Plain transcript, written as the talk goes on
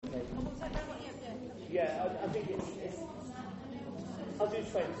Yeah, I think it's. I'll do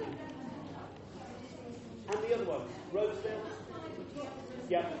 20. And the other one, Roseville?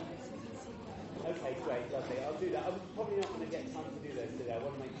 Yeah. Okay, great, lovely. I'll do that. I'm probably not going to get time to do those today. I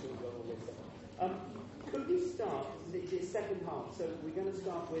want to make sure we've got all this stuff. Could we start, it's second half, so we're going to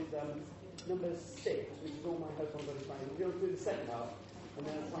start with number 6, which is All My Hope on God's Plan. We're going through the second half, and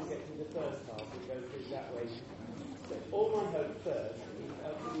then I'll try and get through the first half and go through that way. So All My Hope first,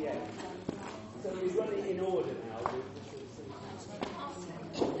 up to the end. So we're running in order now.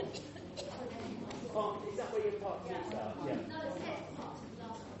 Is that where your part 2 starts? Yeah.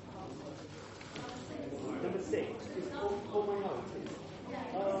 Number 6 is All My Hope.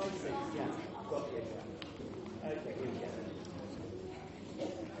 Oh, 6, yeah. Got it. Okay, here we go.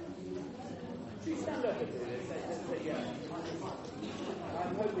 Should we stand up and do this? Yeah.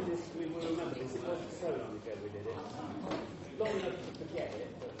 I'm hoping we will remember this. It wasn't so long ago we did it. Long enough to forget it,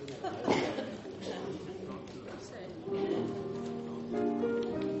 but we never know.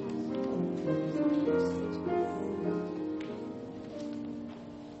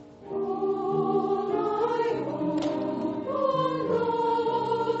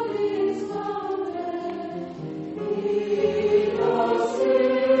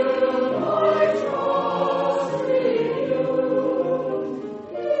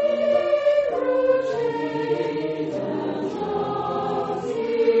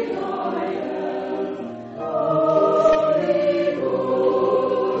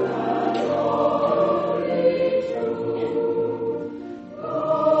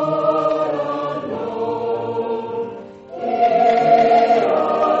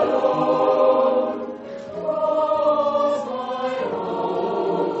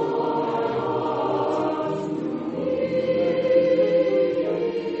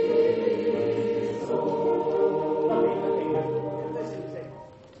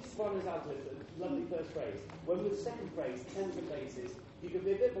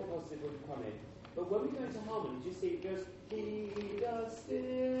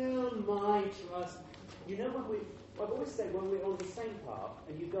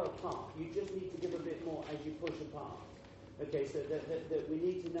 Okay, so that we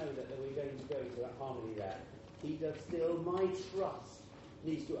need to know that we're going to go to that harmony there. He does still, my trust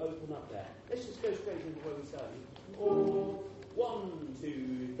needs to open up there. Let's just go straight into where we started. All, 1,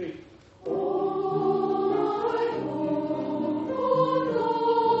 2, 3. All I hope,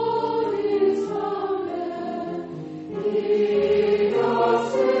 all is found. He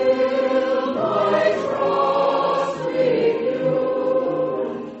does still, my trust renew.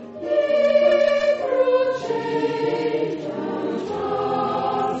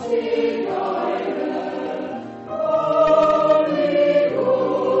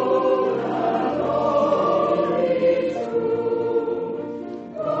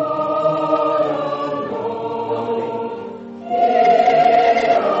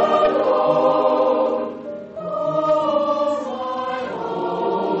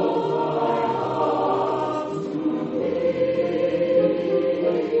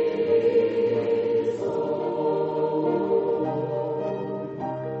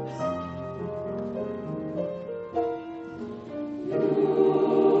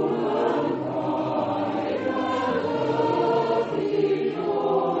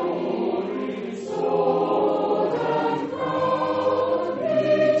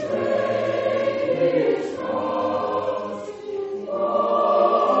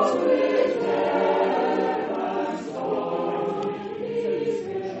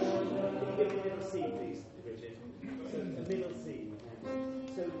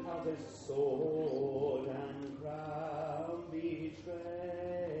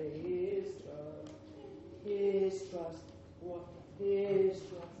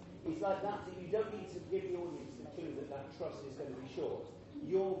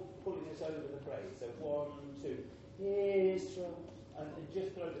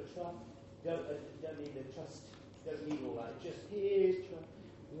 Don't need the trust, don't need all that. Just here's trust,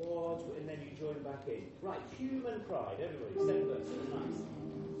 what, and then you join back in. Right, human pride, everybody, same verse, nice.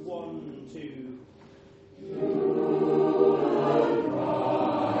 1, 2. Human pride,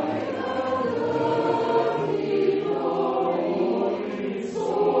 and glory,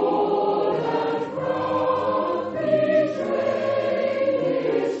 soul and proud, betray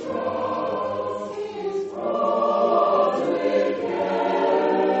his trust, his fraud with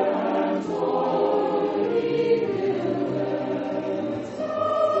care and toil he builds,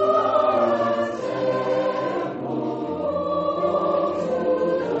 tower and temple to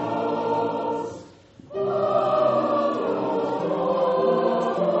dust.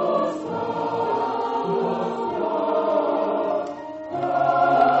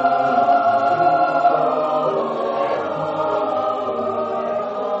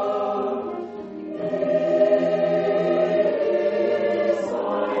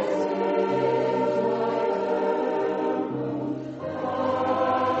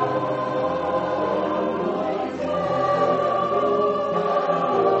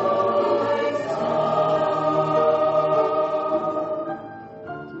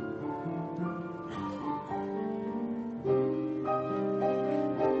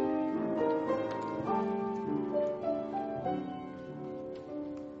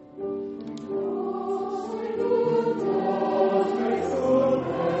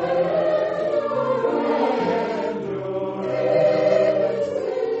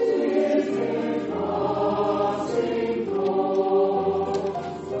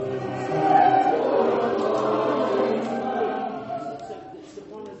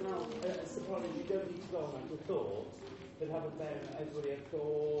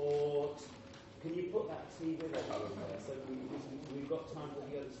 Can you put that tea with us so we've got time for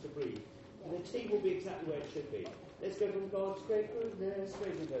the others to breathe? And the tea will be exactly where it should be. Let's go from God's great goodness,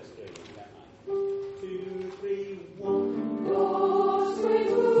 great in verse 3. 2, 3, 1. God's great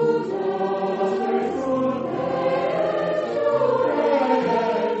goodness, God's great goodness.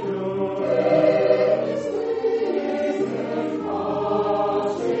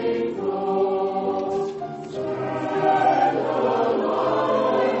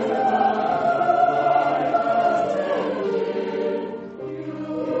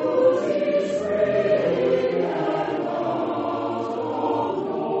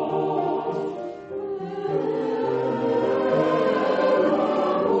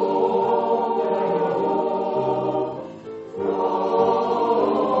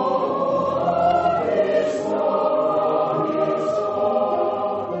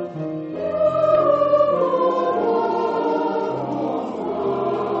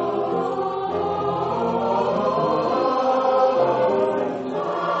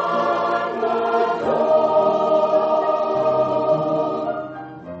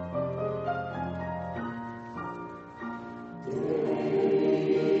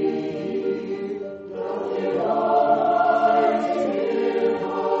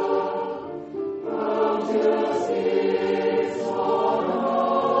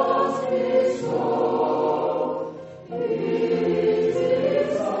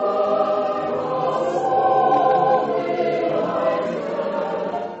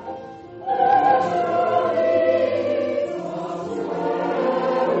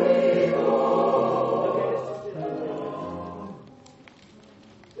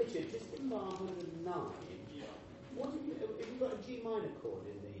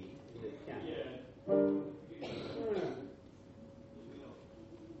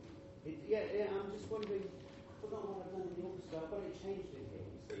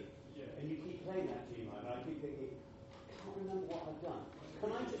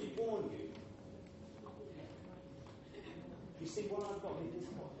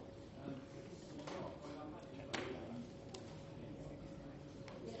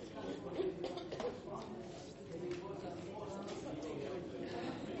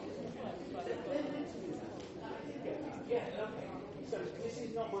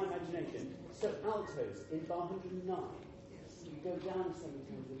 So altos in bar 109, you go down 7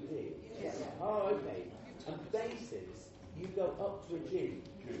 times a D. Yes. Oh, okay. And basses, you go up to a G.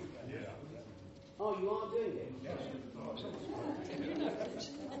 Oh, you are doing it? Yes.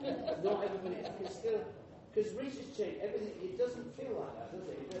 Not everybody can still, because Richard's changed everything. It doesn't feel like that, does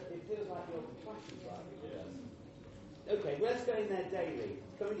it? It feels like your passion's like it. Yes. Okay, well, let's go in there daily.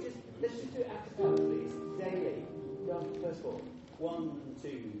 Let's just do it after time, please. Daily. Go on, first of all. 1,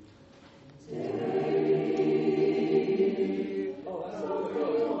 2. Oh, that's all good.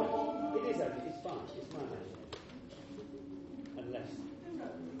 It is okay, it's fine. It's my imagination. Unless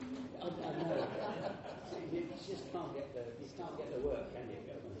I know. You just can't get the work, can you?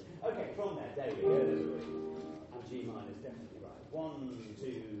 Okay, from there, David, everybody. And G minor is definitely right. 1,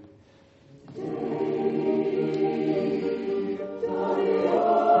 10.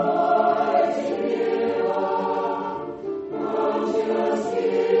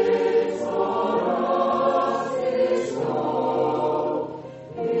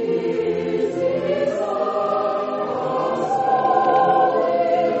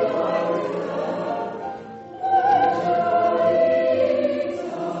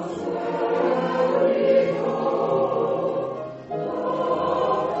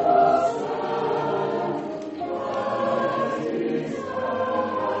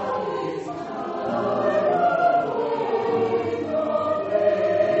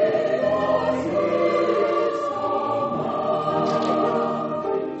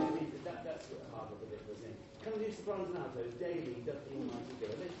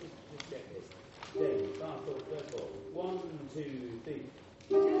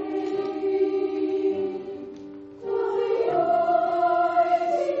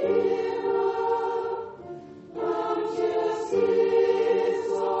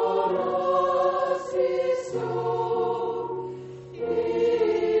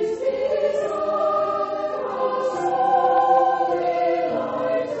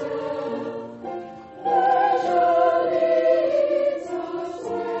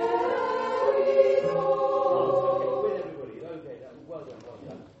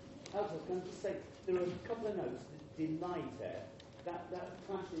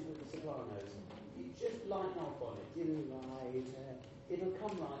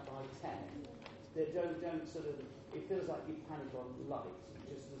 It feels like you panic on light.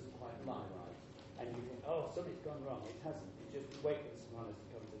 It just doesn't quite line right. And you think, oh, something's gone wrong. It hasn't. You just wait for the sopranos to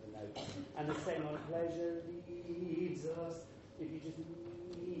come to the note. And the same on pleasure leads us. If you just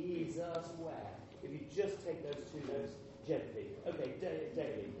leads us where? If you just take those two notes gently. Okay,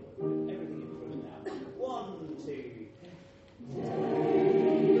 daily. Everything in front now. 1, 2.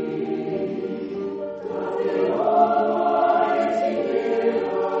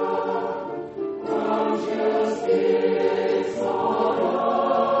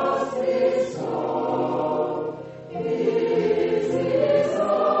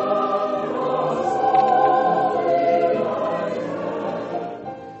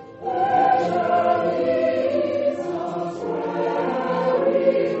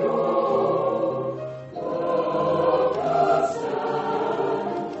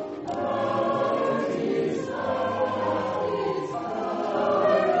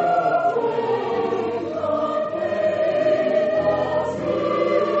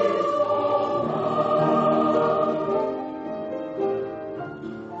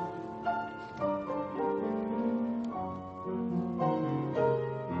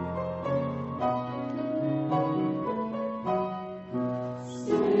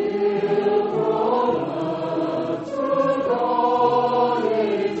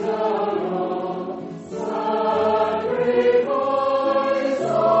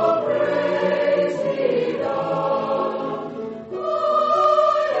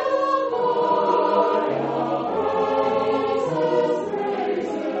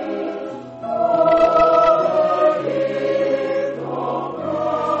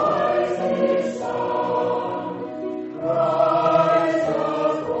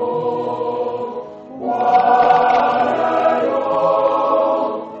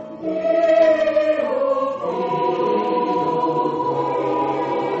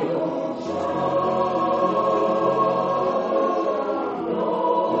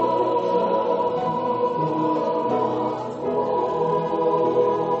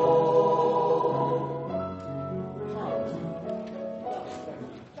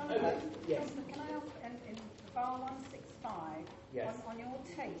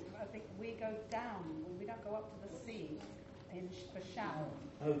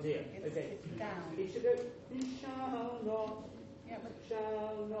 Oh dear. Okay. It's down. It should go, shall not, yeah, but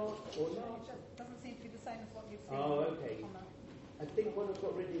shall not, or not. It doesn't seem to be the same as what you've seen. Oh, okay. I think what I've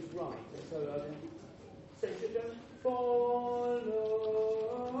got written is right. So it should go, follow,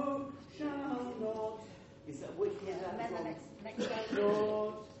 shall not. Is that which? Yeah, and then the next one.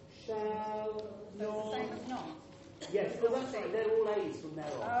 Not, shall So not. it's the same as not. Yes, well that's right. They're all A's from there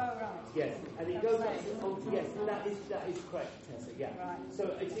on. Oh right. Yes, and it goes up to yes, that is correct, Tessa. Yeah. Right. So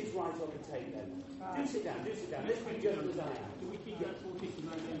it is right on the tape then. Right. Do sit down. Let's be just as I am. Do we keep that 40 to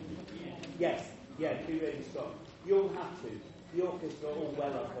Yes, yeah, be really strong. You'll have to. The orchestra all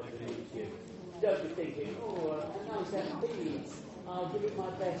well up underneath you. Don't be thinking, oh, a nice MP. I'll give it my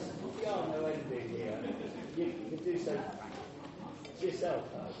best. We are no ending here. You can do so yourself,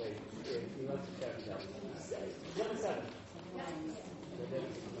 I think. You must have shown that. Number 7.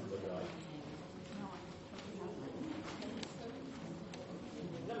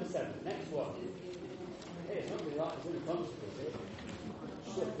 Number 7, next one. Hey, something like it's in the concert, is it?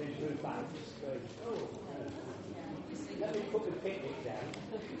 Slipping through back. Oh, let me put the picnic down.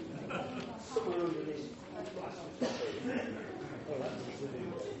 Somewhere under this glass of coffee. Oh, that's a silly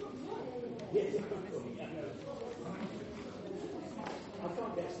one. Yes, I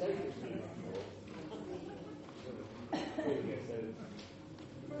can't get status anymore. Here we go, so.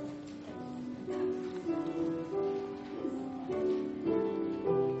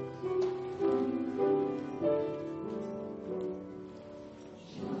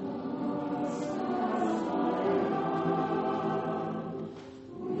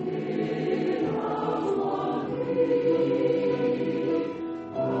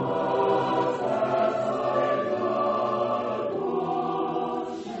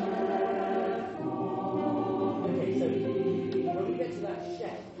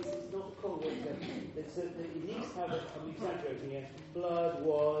 Blood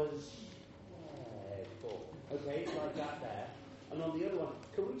was shed for. Okay, it's like that there. And on the other one,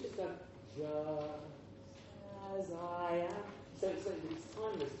 can we just go just as I am? So it's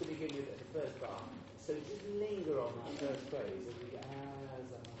timeless to begin with at the first bar. So just linger on that first phrase as we as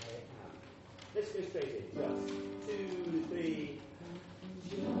I am. Let's go straight in. Just 2, 3.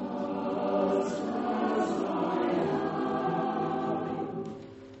 Just as I am.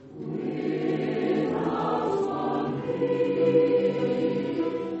 Without one plea.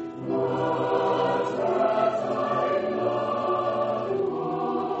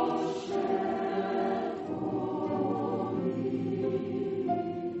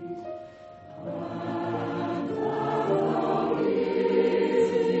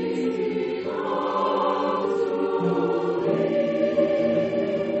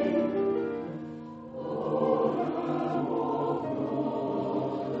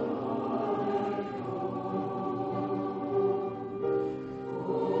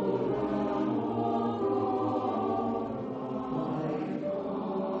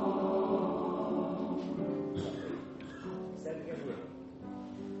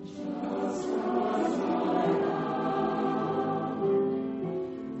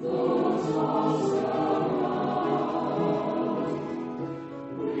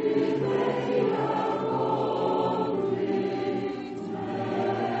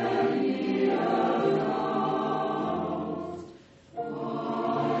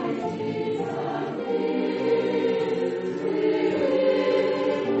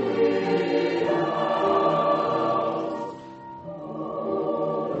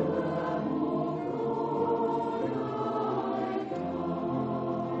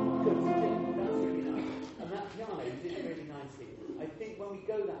 when we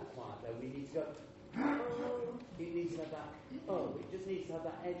go that quiet, though, we need to go, oh, it needs to have that, oh, it just needs to have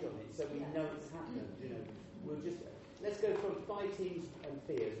that edge on it so we know it's happened, you know. We'll just, let's go from fightings and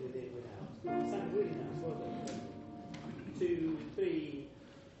fears within, without. It sounds really nice, well done. 2, 3.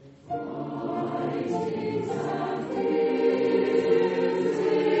 Fightings and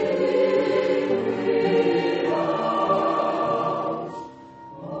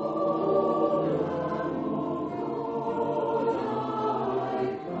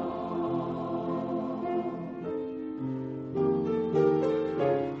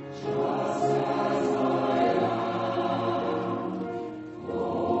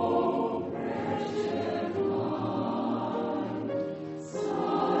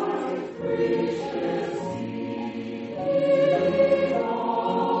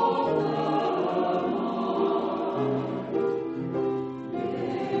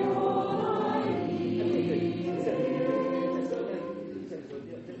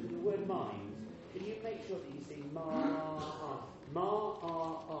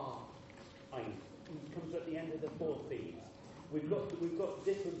We've got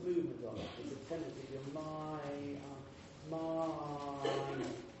different movements on it. There's a tendency to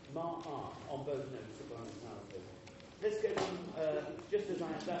on both notes of tonality. Let's go from just as I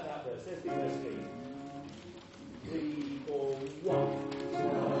that verse. Let's do verse 3. 3, 4,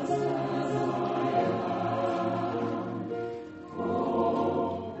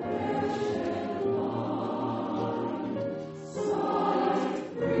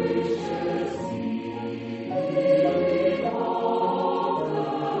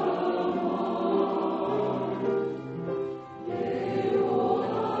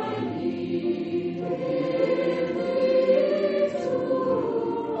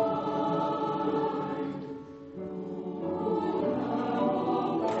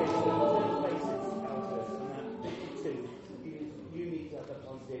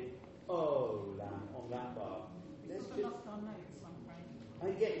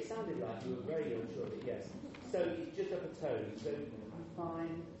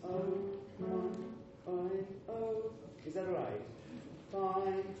 Is that right? 5,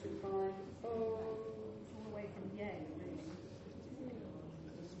 2, 5, oh. All the way from yay, really.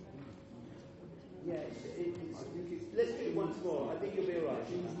 Yeah, let's do it once more. I think you'll be all right.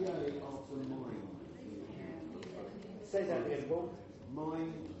 Yay after mine. Say that again, Paul.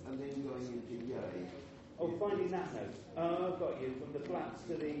 Mine and then going into yay. Oh, finding that note. Oh, I've got you. From the flats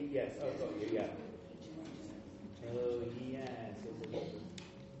to the... Yes, I've got you, yeah. Oh, yes.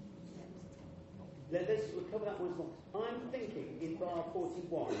 We'll cover that once more. I'm thinking in bar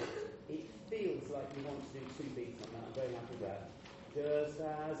 41, it feels like we want to do 2 beats on that. I'm very happy with that. Just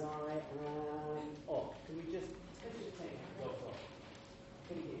as I am off. Can we just... Let's just take that off.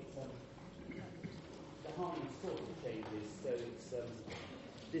 I think it's... the harmony sort of changes, so it's...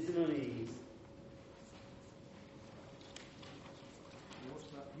 there's an unease.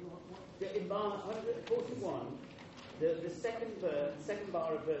 In bar 141, the second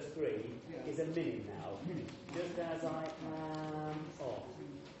bar of verse 3 is a minim now. Just as I am off.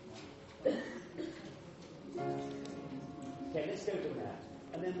 Okay, let's go from that.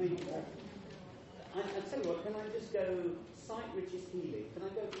 And then we... I'll tell you what, can I just go sight riches healing? Can I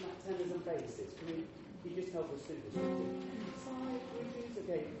go from that tenors and basses? Can you just help us do this? Sight riches,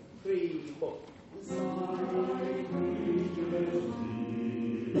 okay. 3, 4. Sight riches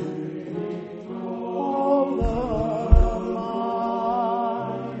all the mine.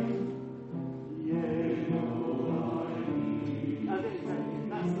 I think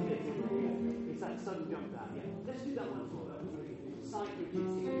that's the bit. It's that sudden jump down. Yeah. Let's do that once more. Sight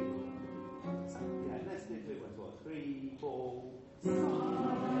riches healing. Yeah, let's do it once more. 3, 4.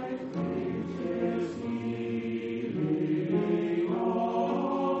 Sight riches healing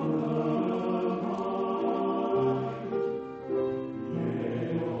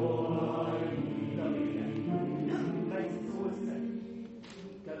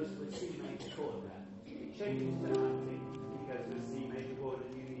all the changes tonality, he goes to a C major chord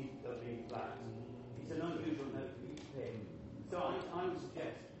and you need W flat. It's an unusual note for each pick. So I would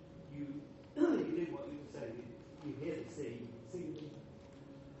suggest you do what you say. You hear the C, sing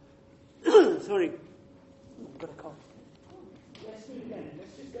the... Sorry, I've got a cough. Let's do it again.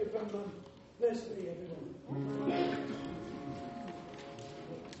 Let's just go from verse 3, everyone.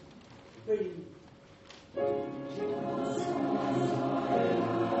 3.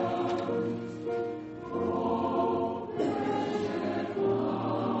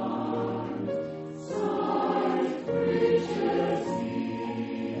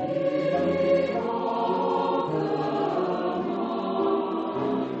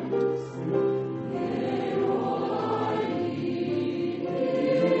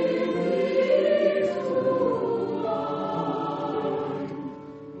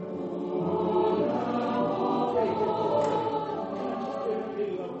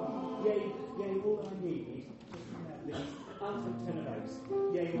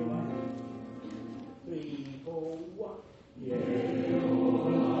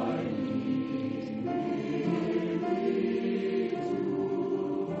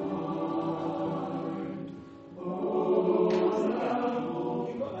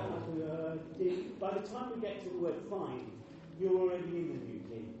 find you're already in the new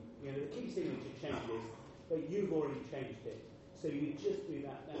key. You know, the key signature changes, but you've already changed it. So you just do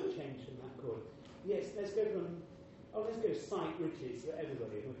that change from that chord. Yes, let's go sight riches for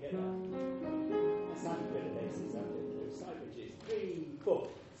everybody. We'll get that. That's not a bit of basis, isn't it? Sight riches. 3, 4.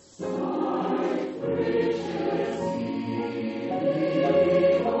 Sight riches.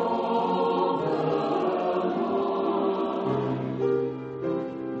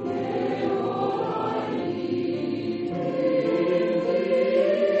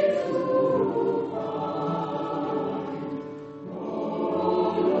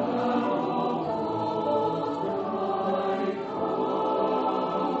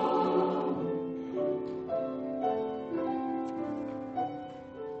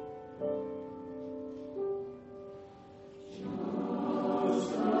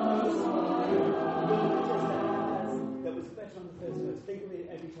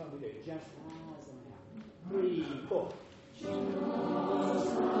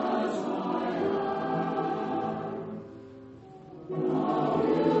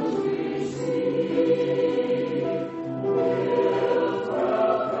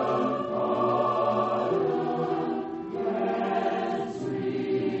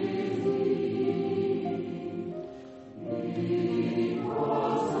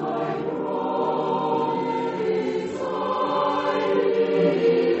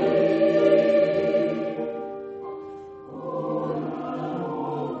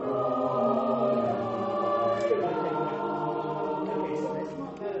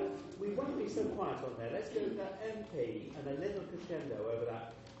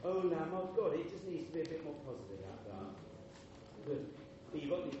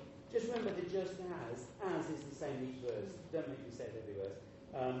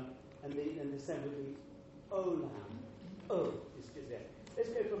 And the same with the O Lamb. Oh, it's just there. Let's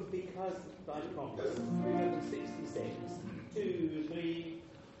go from because thy promise. 366. 2, 3.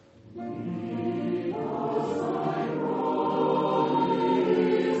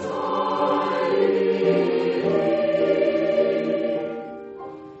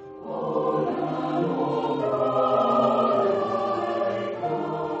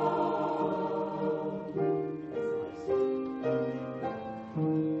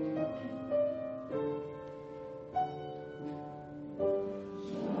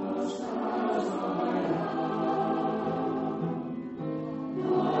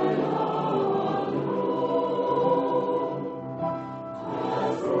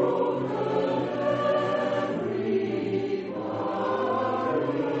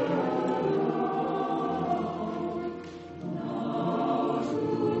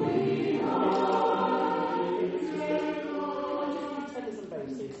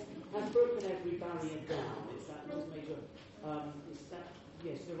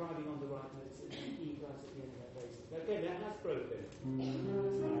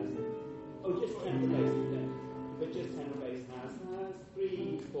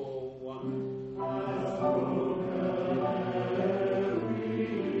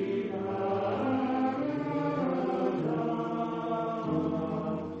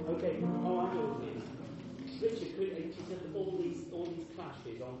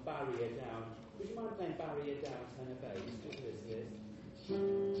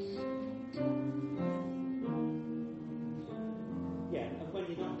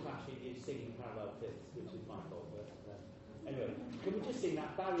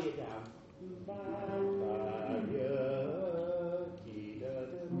 Barrier down. Barrier.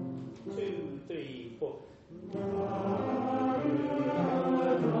 2, 3, 4.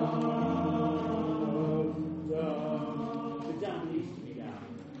 The down needs to be down.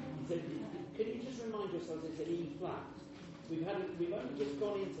 So, can you just remind yourselves it's an E flat? We've only just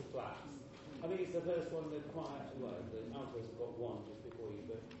gone into flats. I think it's the first one, the quiet word. The altos have got one just before you,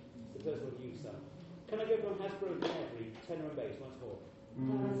 but it's the first one you sung. Can I go from has broken every tenor and bass once more?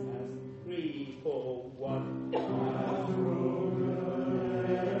 Has 3, 4, 1. Has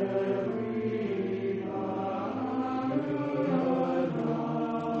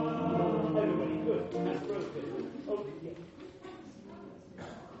broken everybody, good. Has broken. Oh, yeah.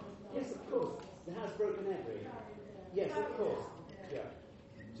 Yes, of course. The has broken every. Yes, of course. Yeah.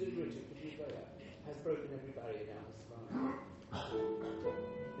 Richard, could you play that? Has broken every barrier down the spine.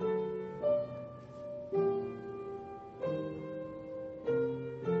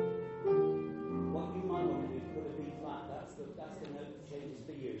 What you might want to do is put a B flat. That's the note that changes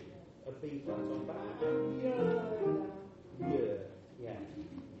for you. A B flat on barrier. Yeah.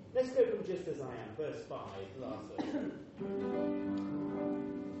 Let's go from just as I am. Verse 5, last verse. 2,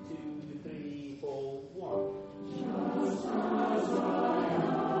 3, 4, 1. Just as I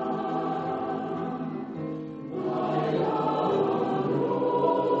am.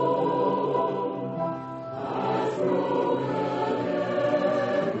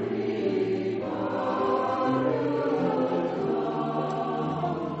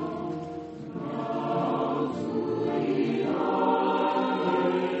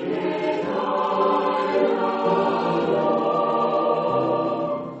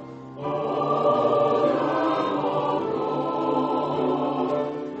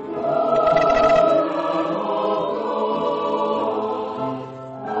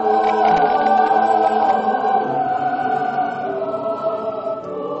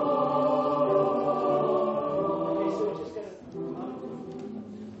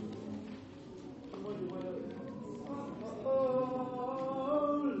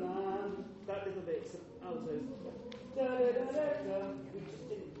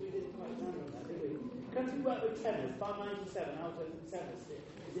 Can we work with tenors? Bar 97, altos and tenors.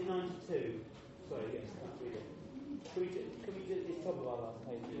 Is it 92? Sorry, yes, can't read it. Can we do it's top of our last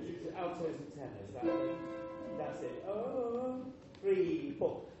page? It's altos and tenors. That's it. Oh, 3,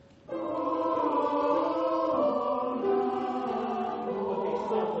 4. Okay,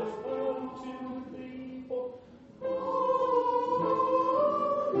 start this. 1, 2, 3, 4.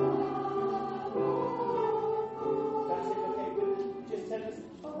 That's it. Okay, good. Just tenors.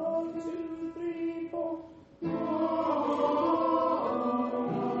 1, 2, 3, 4.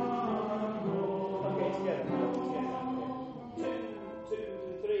 Okay, together. 2,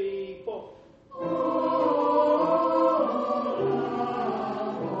 3, 4.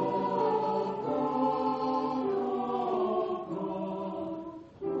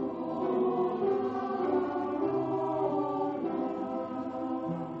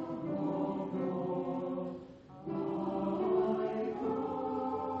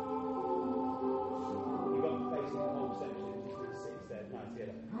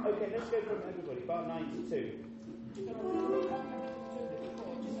 Okay, let's go from everybody. Bar 92.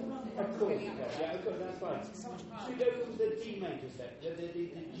 Of course, yeah, of course, that's fine. Should we go from the G major section, the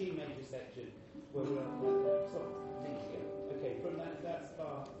G major section, where we're on okay, from that's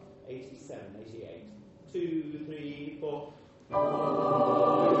bar 87, 88. 2, 3, 4.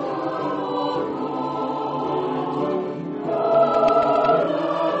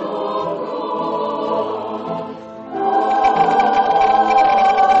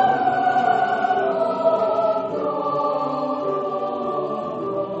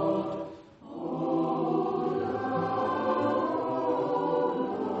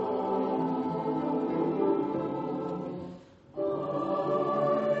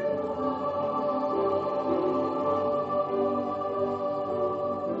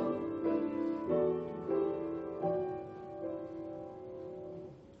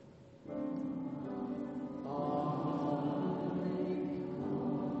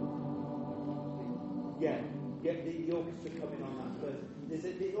 The orchestra coming on that first.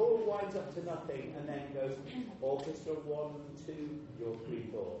 It all winds up to nothing and then goes orchestra 1, 2, you're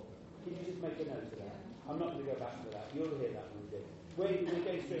 3, 4. Can you just make a note of that? I'm not going to go back to that. You'll hear that one too. We're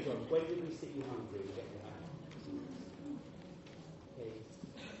going straight on. When did we sit you hungry? We get that. Okay.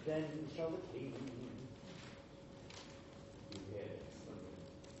 Then shall the king. You hear this.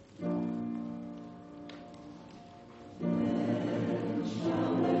 Then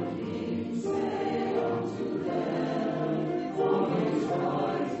shall the king say unto them on his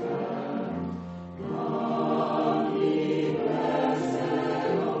right hand, come ye blessed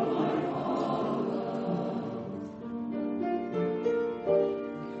of my Father,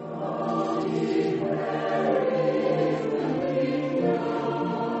 come ye inherit the kingdom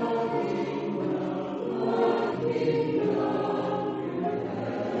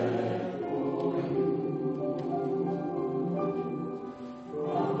prepared for you.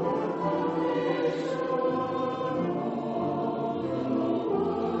 From the foundation of the world.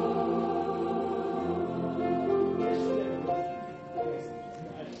 Yes,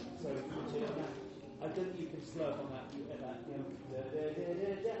 sorry, I don't think you can slurp on that.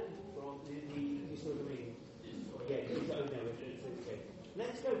 From you sort of mean. Yeah, it's okay.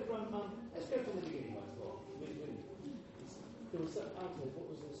 Let's go from the beginning once more. There was some alto. What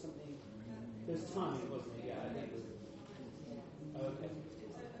was there? Something. There was timing, wasn't it? Yeah, I think it was. Okay.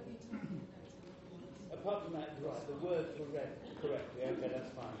 Apart from that, right, the words were read correctly. Okay,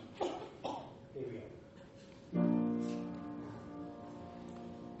 that's fine. Here we go.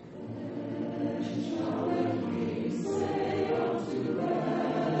 Shall the king say unto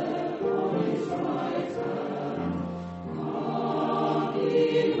them on his right hand, come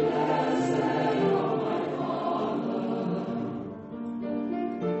ye blessed of my Father,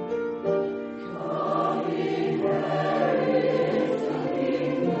 come ye inherit the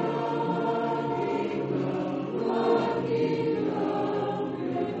kingdom prepared for you.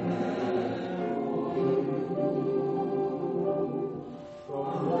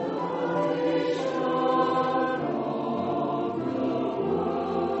 From the foundation of the world.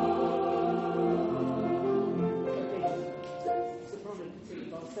 Okay, soprano continue.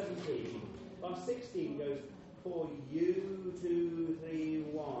 Bar 17. Bar 16 goes for you, 2, 3,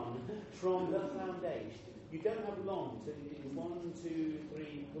 1. From the foundation. You don't have long, so you do 1, 2,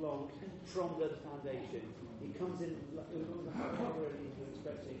 3, long. From the foundation. It comes in already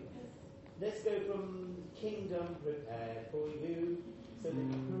expecting. Let's go from kingdom prepared for you. So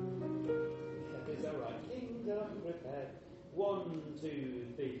that is that right? Kingdom prepared. 1,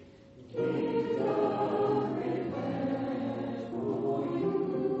 2, 3. Kingdom prepared for you.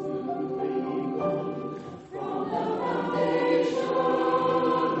 2, 3, 1. From the foundation of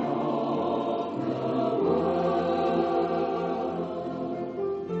the world.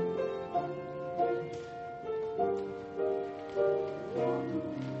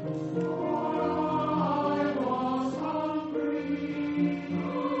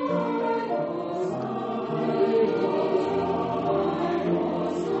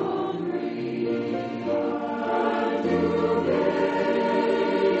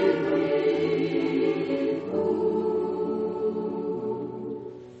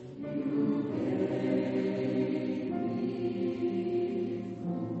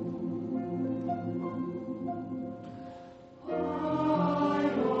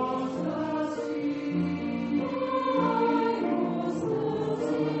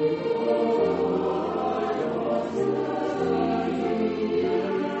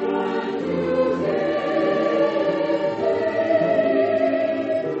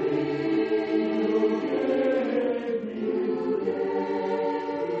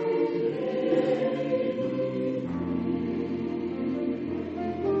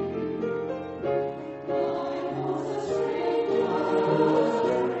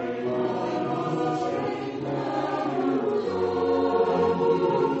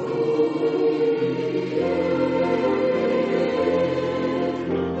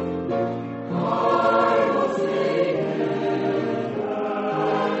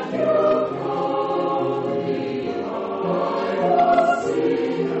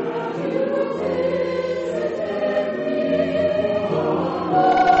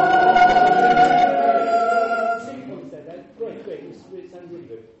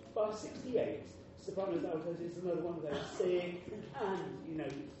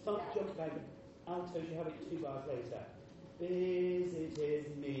 like altos, you have it 2 bars later.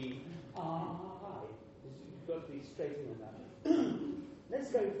 Visited me, I. You've got to be straight in on that. Let's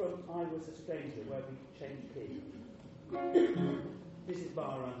go from I was a stranger, where we change key. This is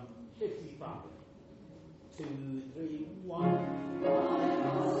bar 55. 2, 3, 1.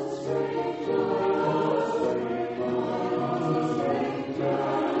 I was a stranger,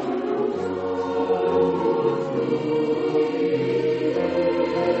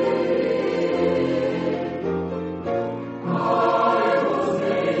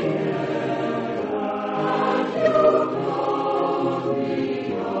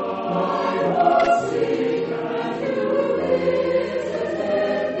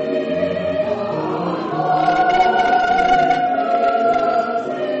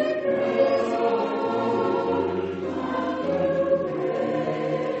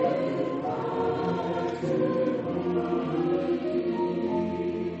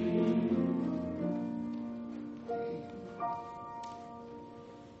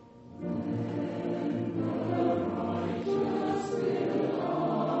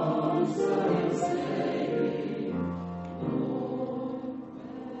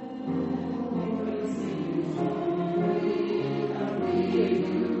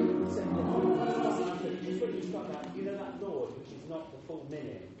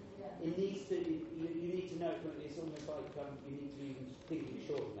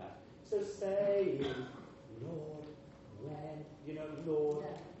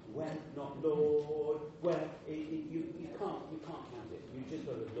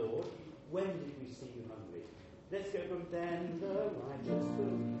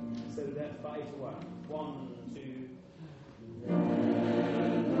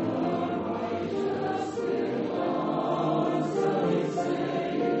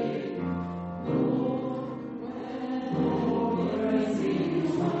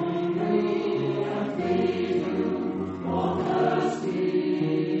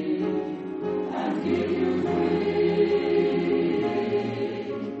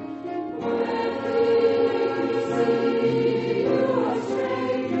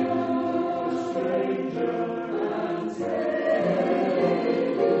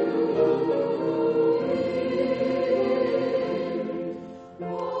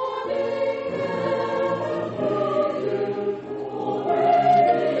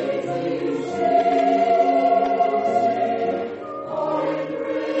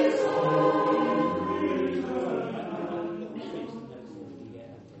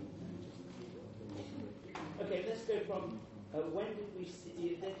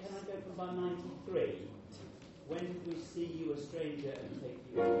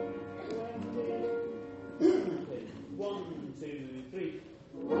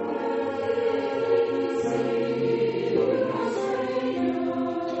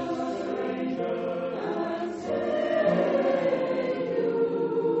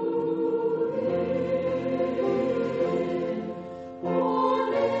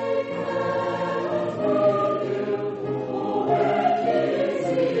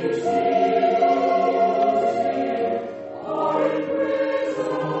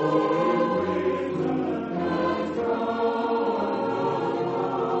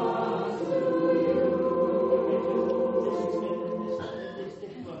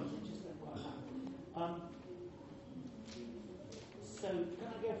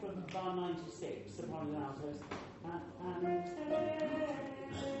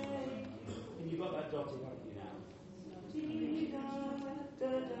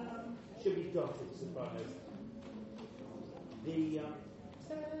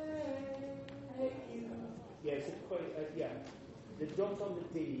 the dot on the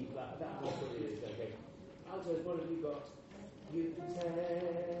D, that's what it is, okay. Altos, what have you got? You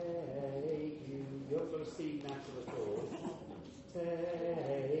take you, you're going to C natural chord.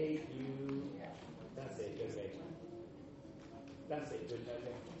 Take you, that's it, okay. That's it, good,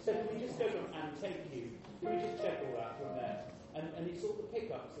 okay. So can we just go from and take you, can we just check all that from there? And it's all the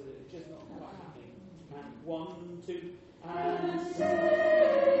pickups, so that it's just not quite happening. And 1, 2, and take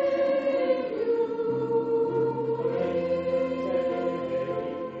you.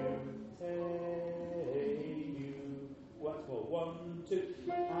 Once more, 1, 2,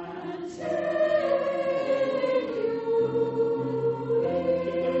 and take you.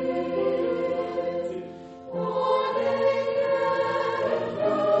 Keep going, 1,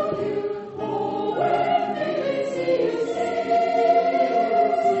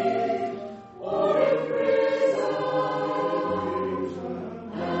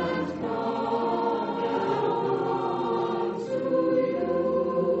 2.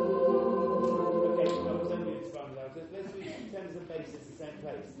 Let's do terms and bases it's the same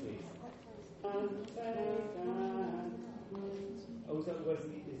place, please. And take and. Oh, so where's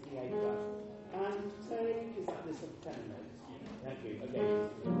the A flat? And take, is that this of tenor notes? Thank you. Okay.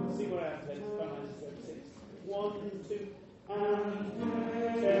 See where I have to 6. 1, 2, and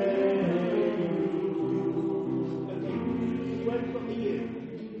take. Okay. Where have you got the U?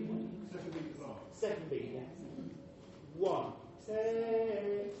 Second beat, yes. 1.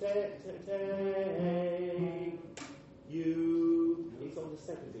 Take. You. It's on the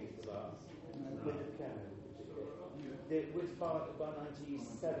second beat of the bar. With the piano. Which bar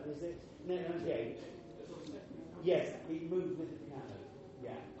 97 is it? No, 98. Yes, it moves with the piano.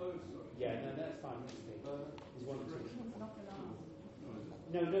 Yeah. Yeah, no, that's fine. There's 1 or 2.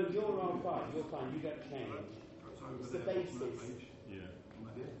 No, you're on fine. You're fine. You don't change. It's the basis. Yeah.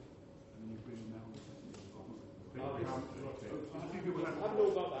 I haven't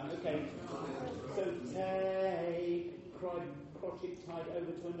all got that. Okay. So take, crotchet tied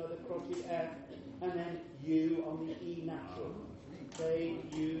over to another crotchet F, and then U on the E natural.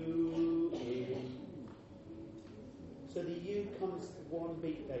 Take U in. So the U comes 1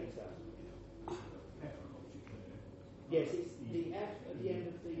 beat later. Yes, it's the F at the end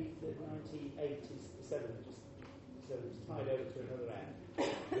of the 98 is 7, so it's tied over to another F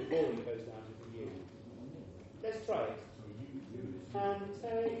before it goes down to the U. Let's try it. And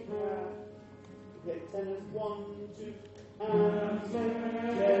take get tenors 1, 2, and take.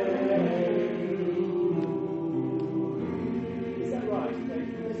 Is that right? Okay.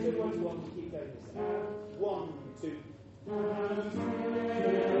 Let's do 1 to 1 and keep going this. 1, 2, and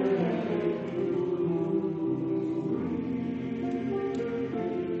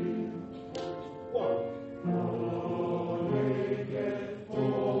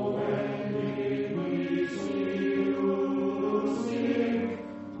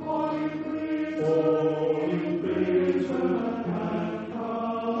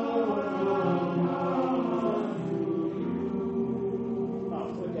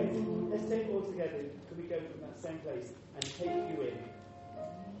place and take you in.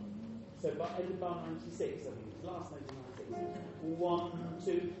 So by end of bar 96, I think it's last note of 96. 1,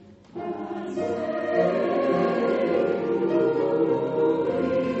 2.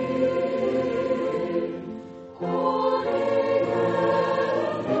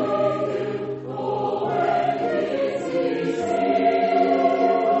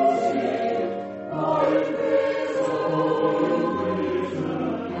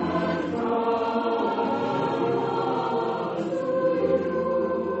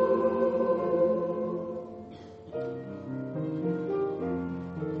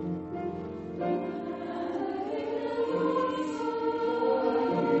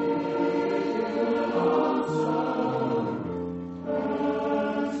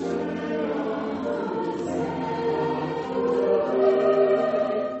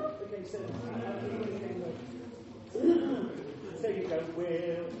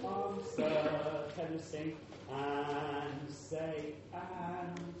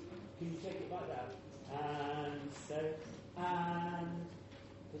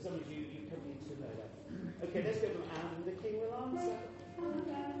 Okay, let's go from and the king will answer.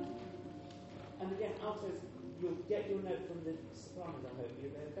 And again, altos, you'll get your note from the sopranos, I hope.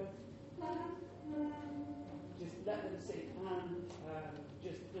 You're there, go. Just let them sing and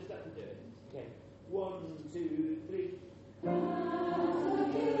just let them do it. Okay. 1, 2, 3.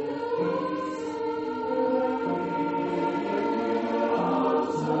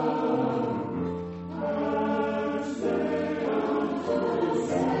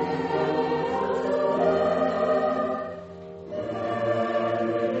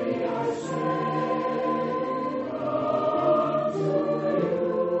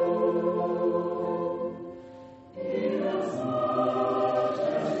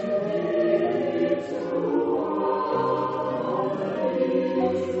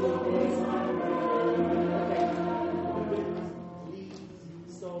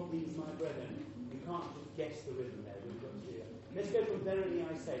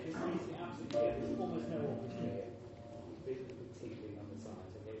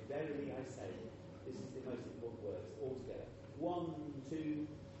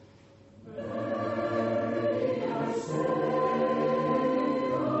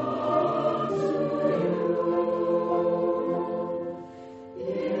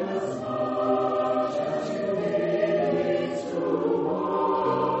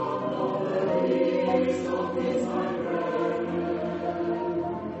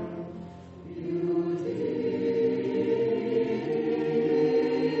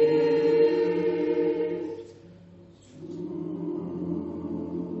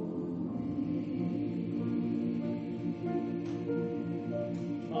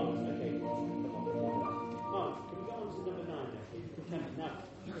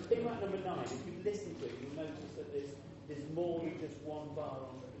 9, if you listen to it, you'll notice that there's more than just one bar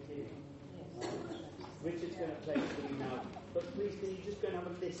on the beginning. Richard's going to play it for you now, but please can you just go and have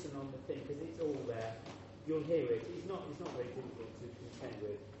a listen on the thing, because it's all there. You'll hear it. It's not very difficult to contend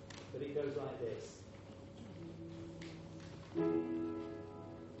with, but it goes like this.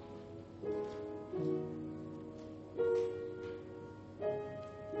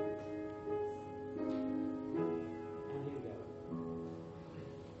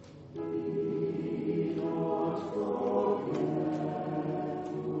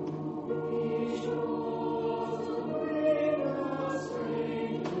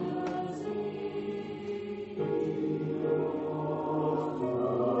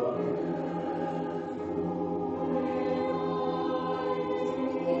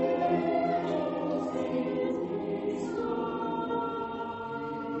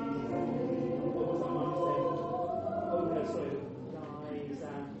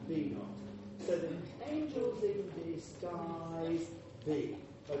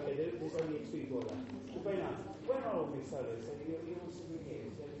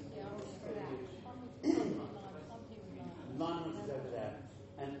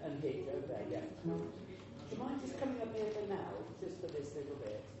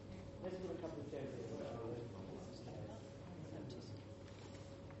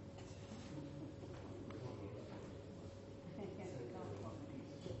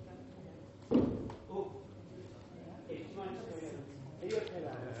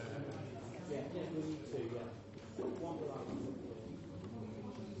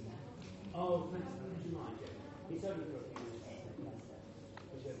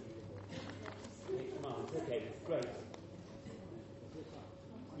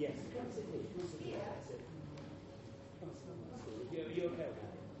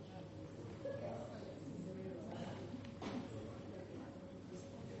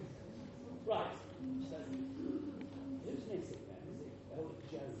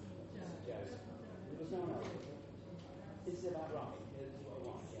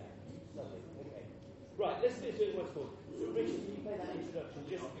 Right, let's do it what's called. Richard, can you play that introduction?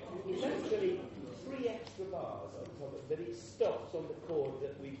 Just, it's actually 3 extra bars on top of it, but it stops on the chord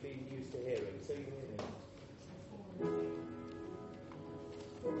that we've been used to hearing, so you can hear it.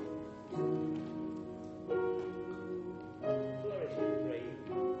 Flourish in 3,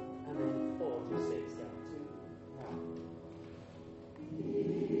 and then 4 to 6 down to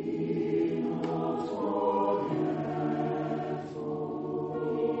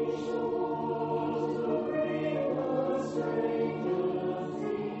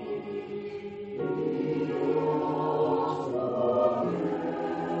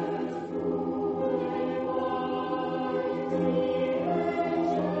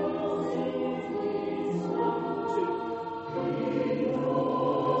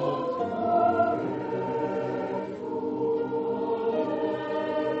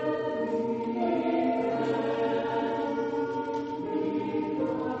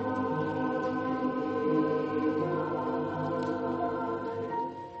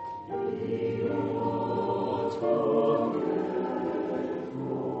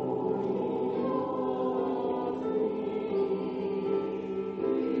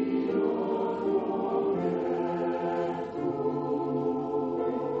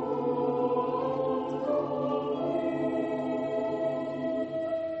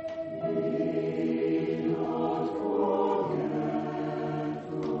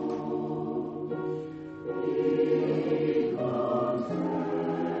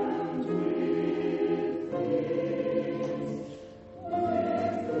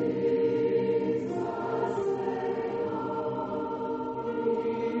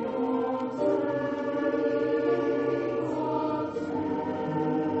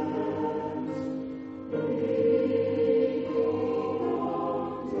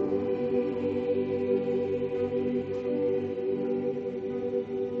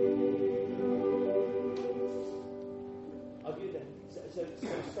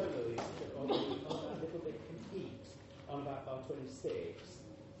 26,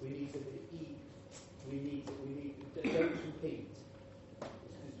 we need to eat, don't compete.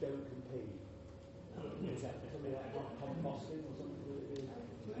 Just don't compete. Is that something like composting or something?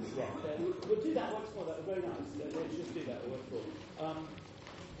 Yeah, we'll do that once more. That was very nice. Let's just do that once more.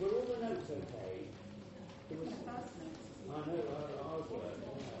 Were all the notes okay? I know, ours were.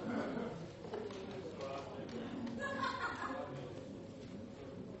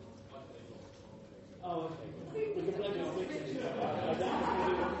 Oh, okay. We can play with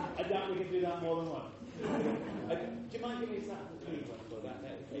I doubt we can do that more than once. Do you mind giving us that lead once for that?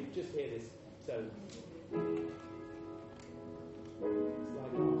 Just hear this. So, it's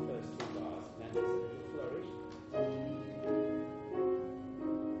like our first 2 bars.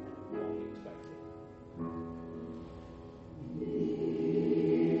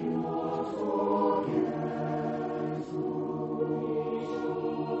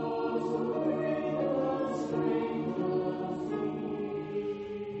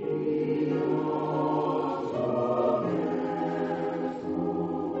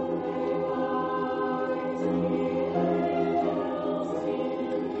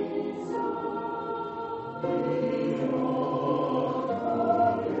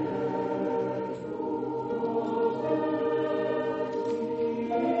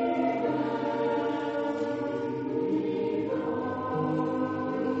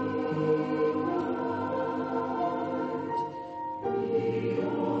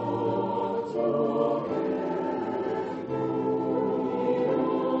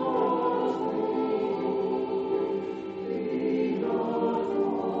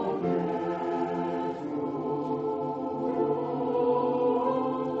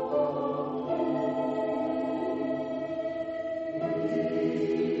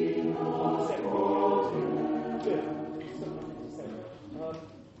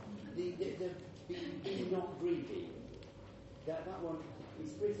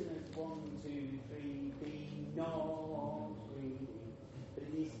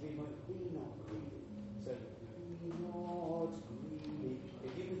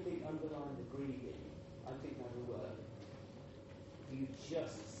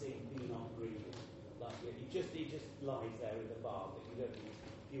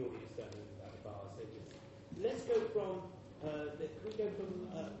 the audience don't know about the bar. So let's go from, can we go from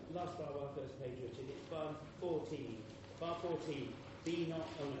last bar of our first page, Richard? It's bar 14. Bar 14. Be not,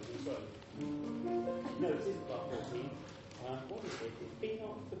 oh no, I'm sorry. No, it isn't bar 14. What is it? It's Be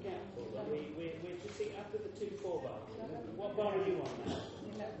Not Forgetful. We're just seeing after the 2-4 bar. What bar are you on now?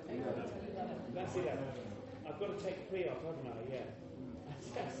 That's 11. I've got to take a P off, haven't I? Yeah.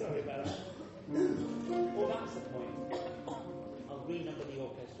 Sorry about that. Well, that's the point. I'll renumber the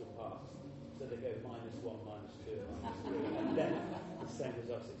orchestral parts so they go -1, -2, -3, and then the same as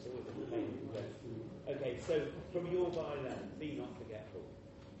us. It's always a pain in the way. Okay, so from your violin, Be Not Forgetful.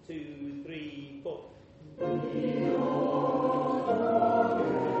 2, 3, 4. Be not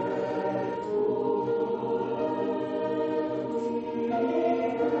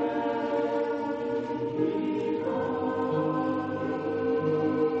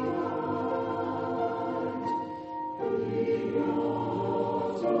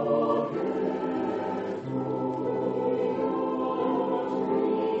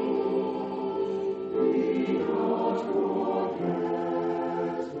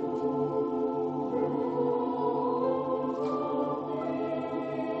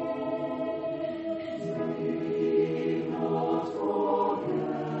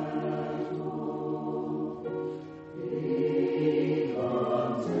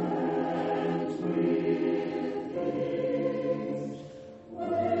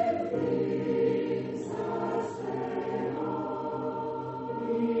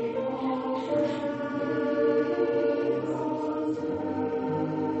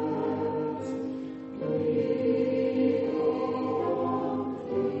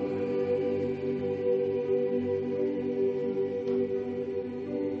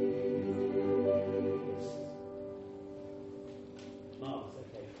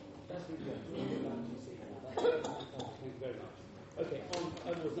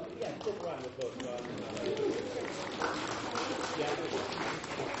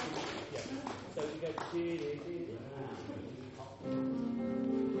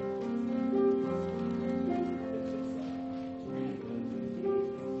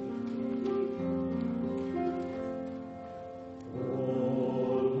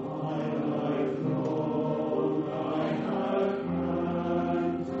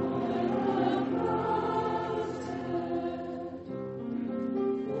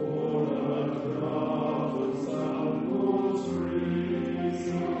Oh,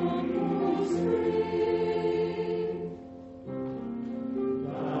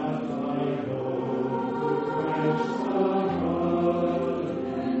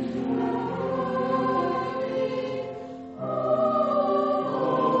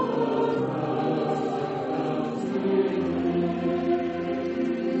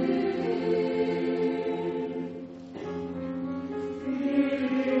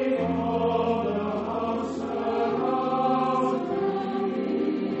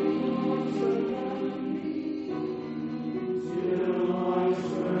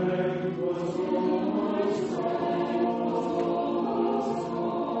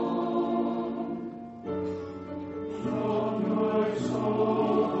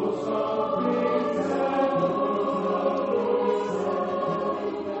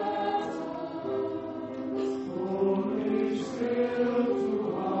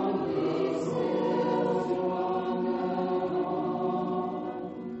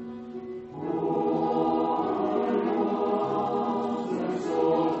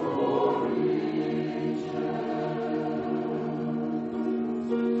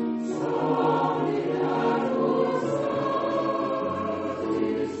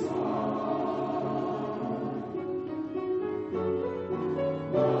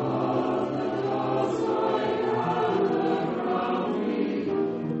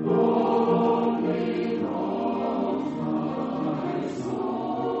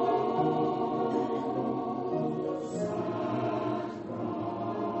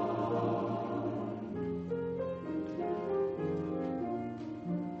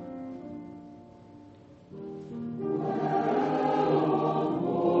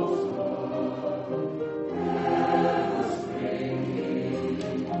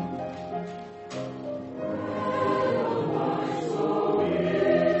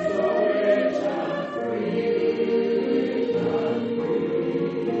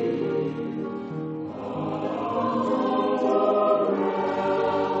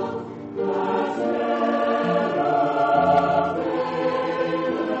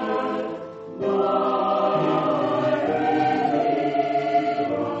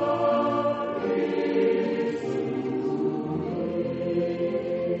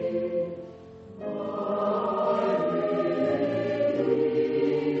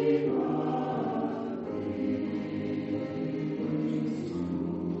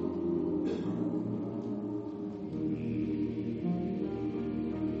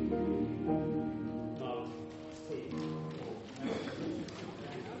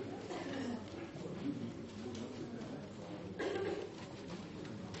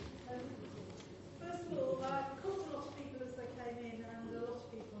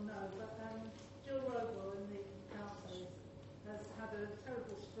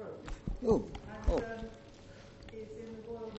 Oh,